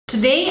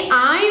Today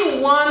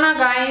I wanna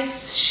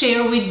guys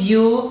share with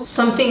you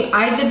something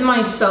I did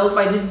myself.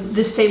 I did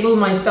this table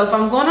myself.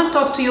 I'm gonna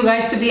talk to you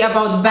guys today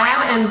about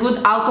bad and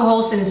good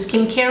alcohols and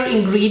skincare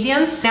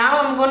ingredients. Now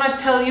I'm gonna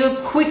tell you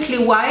quickly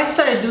why I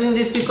started doing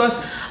this, because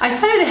I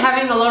started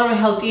having a lot of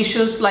health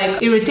issues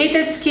like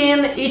irritated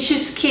skin, itchy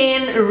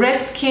skin, red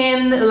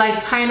skin,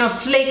 like kind of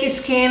flaky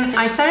skin.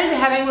 I started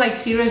having like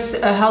serious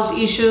health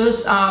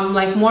issues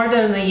like more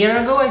than a year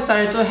ago. I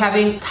started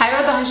having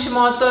thyroid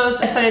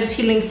Hashimoto's. I started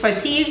feeling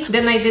fatigue.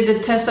 Then I did a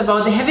test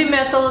about the heavy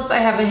metals. I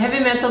have a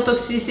heavy metal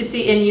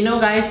toxicity, and you know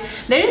guys,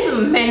 there is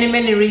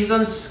many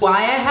reasons why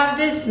I have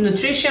this: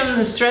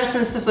 nutrition, stress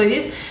and stuff like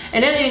this.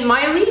 And then in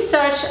my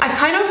research I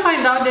kind of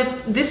find out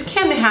that this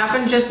can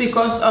happen just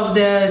because of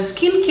the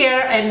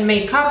skincare and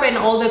makeup and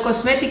all the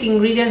cosmetic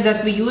ingredients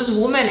that we use,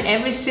 women,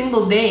 every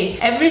single day.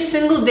 Every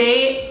single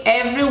day,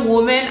 every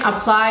woman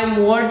apply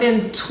more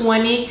than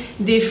 20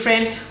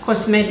 different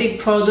cosmetic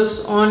products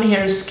on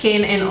her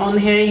skin and on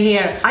her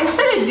hair. I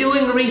started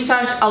doing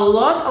research a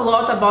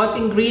lot about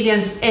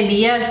ingredients, and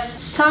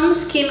yes, some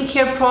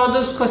skincare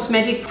products,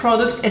 cosmetic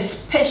products,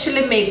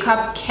 especially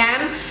makeup,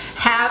 can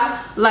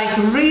have like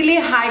really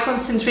high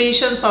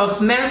concentrations of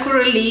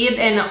mercury, lead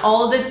and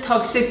all the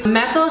toxic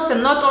metals,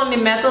 and not only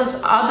metals,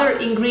 other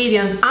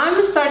ingredients.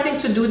 I'm starting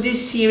to do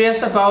this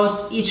series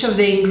about each of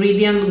the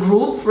ingredient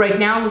group. Right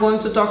now I'm going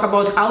to talk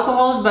about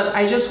alcohols, but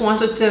I just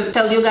wanted to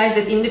tell you guys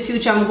that in the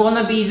future I'm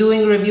gonna be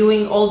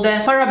reviewing all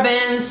the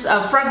parabens,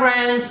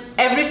 fragrance,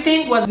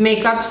 everything what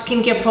makeup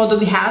skincare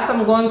product has.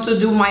 I'm going to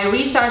do my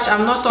research.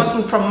 I'm not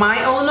talking from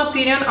my own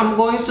opinion. I'm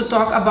going to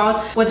talk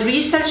about what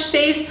research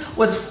says,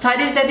 what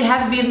studies that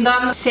has been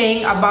done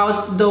saying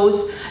about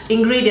those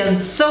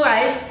ingredients. So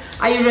guys,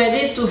 are you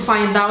ready to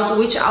find out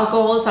which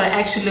alcohols are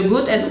actually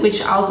good and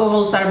which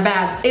alcohols are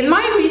bad? In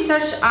my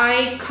research,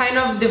 I kind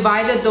of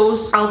divided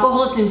those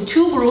alcohols in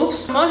two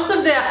groups. Most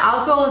of the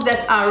alcohols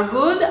that are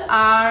good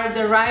are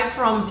derived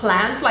from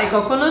plants like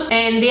coconut,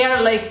 and they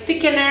are like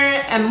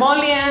thickener,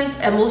 emollient,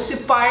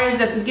 emulsifiers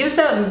that gives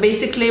them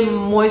basically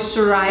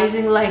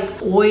moisturizing,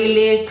 like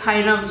oily,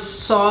 kind of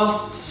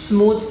soft,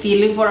 smooth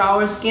feeling for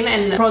our skin.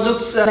 And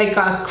products like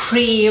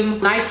cream,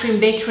 night cream,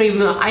 day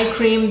cream, eye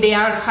cream, they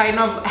are kind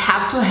of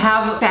have to have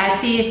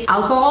fatty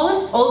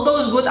alcohols. All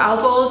those good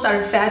alcohols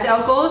are fatty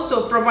alcohols.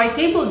 So from my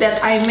table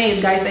that I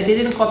made, guys, I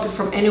didn't copy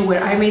from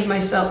anywhere, I made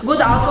myself. Good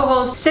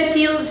alcohols: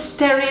 cetyl,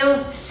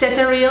 stearyl,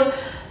 ceteryl,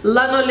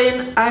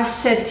 lanolin,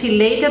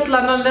 acetylated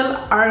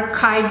lanolin,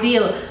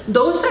 archidyl.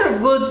 Those are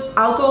good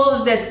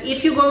alcohols that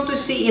if you're going to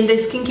see in the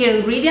skincare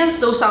ingredients,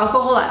 those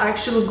alcohols are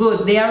actually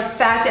good. They are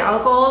fatty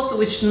alcohols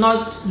which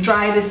not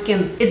dry the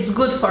skin. It's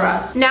good for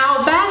us.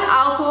 Now, bad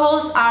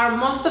alcohols are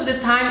most of the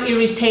time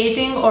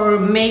irritating or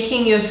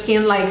making your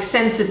skin like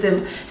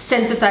sensitive,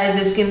 sensitize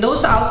the skin.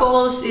 Those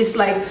alcohols is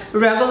like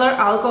regular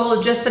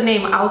alcohol, just the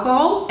name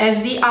alcohol,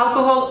 SD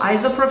alcohol,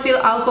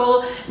 isopropyl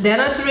alcohol,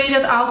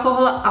 denaturated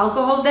alcohol,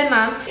 alcohol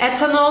denat,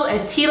 ethanol,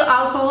 ethyl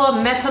alcohol,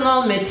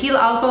 methanol, methyl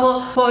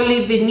alcohol,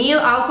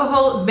 polyvinyl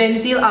alcohol,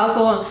 benzyl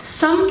alcohol.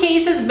 Some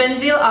cases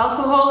benzyl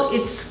alcohol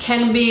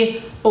can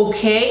be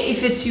okay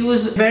if it's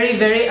used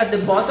very at the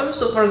bottom.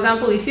 So for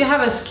example, if you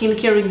have a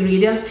skincare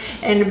ingredients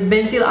and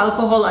benzyl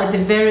alcohol at the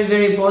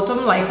very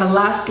bottom, like a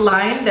last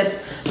line, that's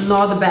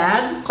not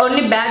bad.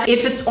 Only bad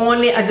if it's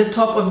only at the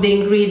top of the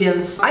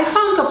ingredients. I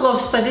found a couple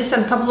of studies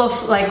and a couple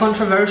of like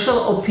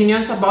controversial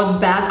opinions about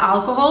bad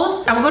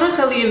alcohols. I'm gonna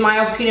tell you in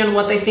my opinion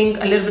what I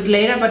think a little bit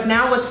later, but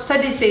now what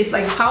study says,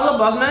 like Paula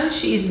Bognan,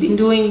 she's been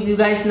doing, you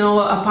guys know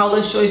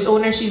Paula's Choice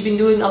owner, she's been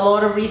doing a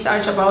lot of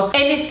research about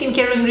any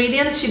skincare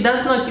ingredients. She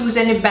does not use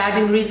any bad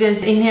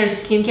ingredients in her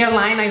skincare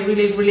line. I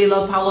really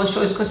love Paula's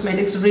Choice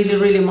Cosmetics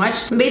really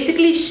much.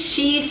 Basically,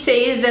 she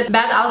says that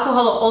bad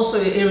alcohol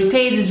also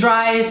irritates,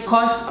 dries,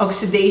 causes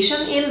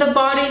oxidation in the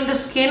body, in the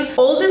skin.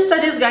 All the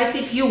studies, guys,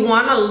 if you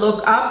want to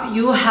look up,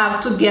 you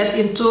have to get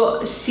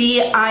into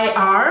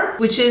CIR,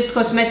 which is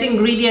Cosmetic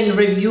Ingredient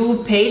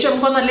Review page.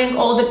 I'm gonna link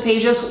all the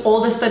pages,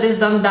 all the studies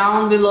done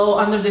down below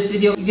under this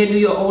video. You can do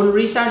your own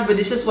research, but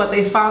this is what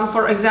I found.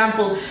 For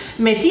example,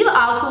 methyl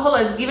alcohol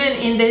is given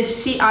in the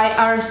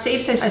CIR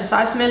safety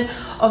assessment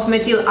of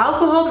methyl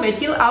alcohol.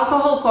 Methyl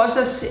alcohol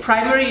causes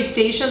primary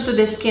irritation to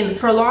the skin.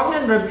 Prolonged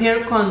and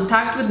repair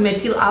contact with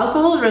methyl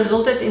alcohol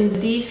resulted in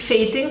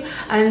deflating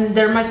and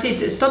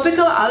dermatitis.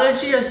 Topical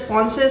allergy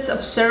responses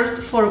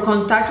observed for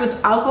contact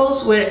with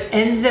alcohols were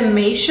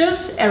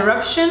enzymaceous,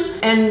 eruption,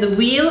 and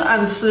wheal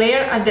and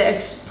flare at the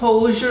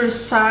exposure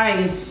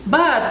sites.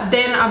 But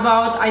then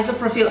about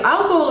isopropyl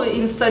alcohol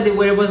in study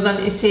where it was done,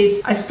 it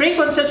says a spray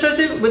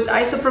concentrated with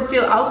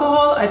isopropyl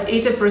alcohol at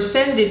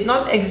 80% did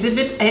not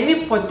exhibit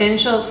any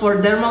potential for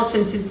dermal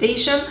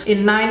sensitization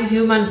in 9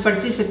 human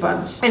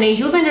participants. And a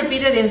human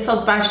repeated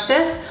insult patch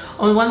test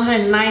on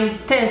 109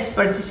 test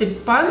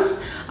participants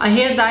A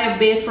hair dye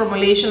based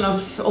formulation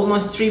of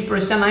almost 3%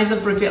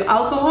 isopropyl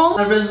alcohol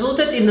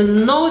resulted in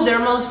no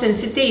dermal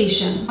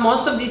sensitization.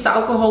 Most of these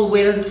alcohol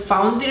weren't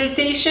found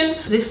irritation.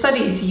 This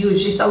study is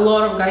huge. It's a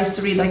lot of guys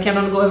to read. I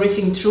cannot go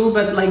everything through,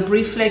 but like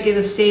briefly I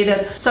can say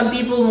that some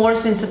people more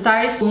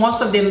sensitized,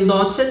 most of them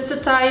not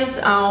sensitized.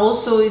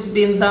 Also it's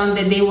been done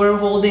that they were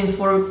holding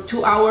for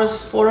 2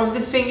 hours 4 of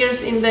the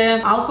fingers in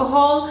the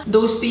alcohol.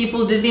 Those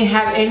people didn't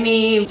have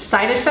any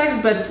side effects,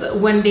 but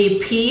when they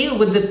pee,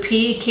 with the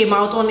pee came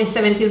out only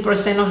 17%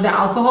 of the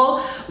alcohol,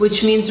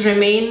 which means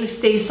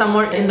stays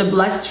somewhere in the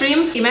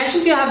bloodstream.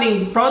 Imagine if you're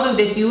having product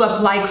that you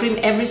apply cream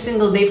every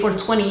single day for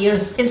 20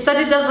 years. Instead,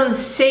 it doesn't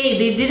say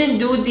they didn't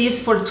do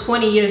this for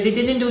 20 years. They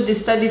didn't do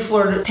this study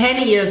for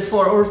 10 years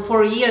or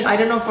for a year. I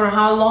don't know for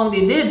how long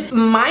they did.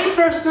 My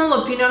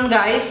personal opinion,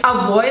 guys,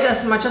 avoid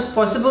as much as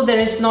possible. There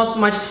is not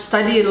much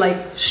study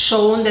like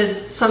shown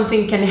that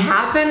something can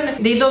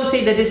happen. They don't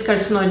say that it's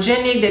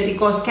carcinogenic, that it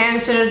causes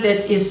cancer,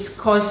 that is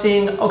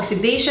causing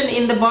oxidation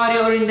in the body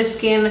or in the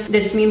skin.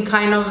 That's mean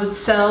kind of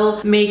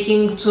cell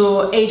making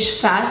to age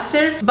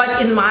faster.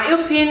 But in my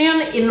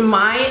opinion, in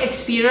my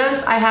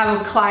experience, I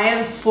have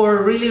clients for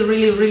a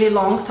really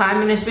long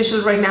time, and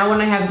especially right now when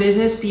I have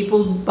business,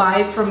 people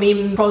buy from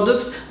me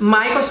products.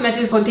 My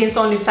cosmetics contains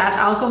only fat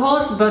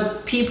alcohols,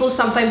 but people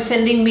sometimes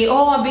sending me,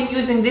 oh, I've been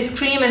using this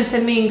cream, and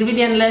send me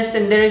ingredient list,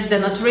 and there is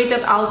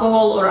denatured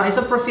alcohol or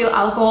isopropyl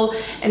alcohol,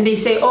 and they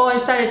say, oh, I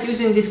started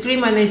using this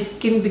cream and my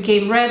skin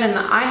became red. And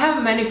I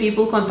have many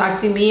people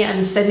contacting me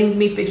and sending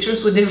me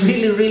pictures with a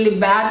really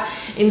bad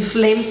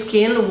inflamed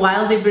skin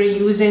while they were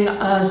using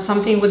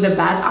something with a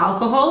bad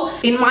alcohol.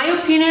 In my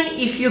opinion,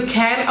 if you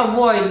can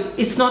avoid,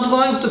 it's not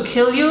going to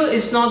kill you,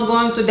 it's not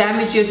going to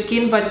damage your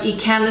skin, but it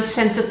can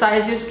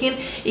sensitize your skin,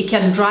 it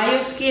can dry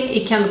your skin,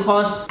 it can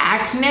cause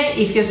acne.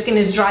 If your skin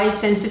is dry,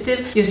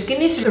 sensitive, your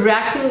skin is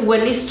reacting.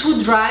 When it's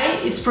too dry,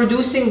 it's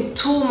producing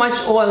too much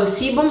oil.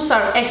 Sebums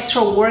are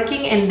extra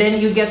working, and then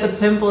you get the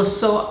pimples.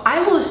 So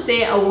I will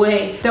stay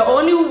away. The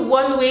only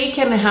one way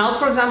can help,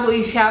 for example,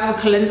 if you have a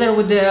cleanser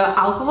with the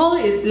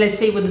alcohol, let's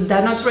say with the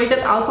denatured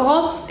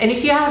alcohol, and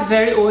if you have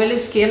very oily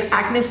skin,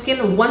 acne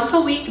skin, once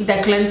a week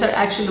the cleanser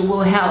actually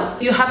will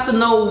help. You have to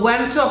know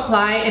when to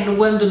apply and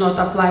when to not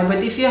apply.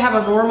 But if you have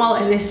a normal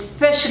and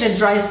especially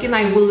dry skin,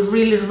 I will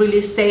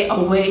really stay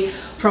away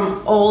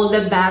from all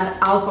the bad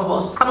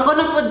alcohols. I'm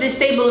gonna put this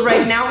table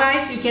right now,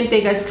 guys. You can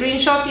take a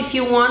screenshot if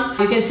you want.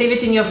 You can save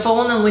it in your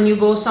phone, and when you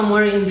go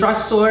somewhere in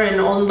drugstore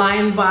and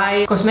online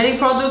buy cosmetic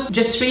product,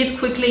 just read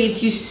quickly.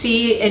 If you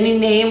see any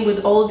name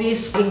with all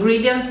these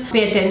ingredients,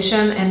 pay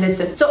attention, and that's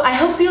it. So I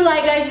hope you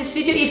like, guys, this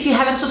video. If you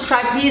haven't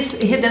subscribed, please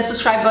hit the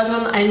subscribe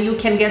button and you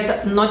can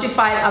get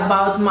notified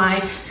about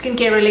my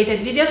skincare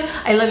related videos.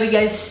 I love you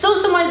guys so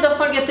much. Don't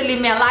forget to leave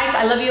me a like.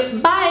 I love you.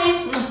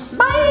 Bye.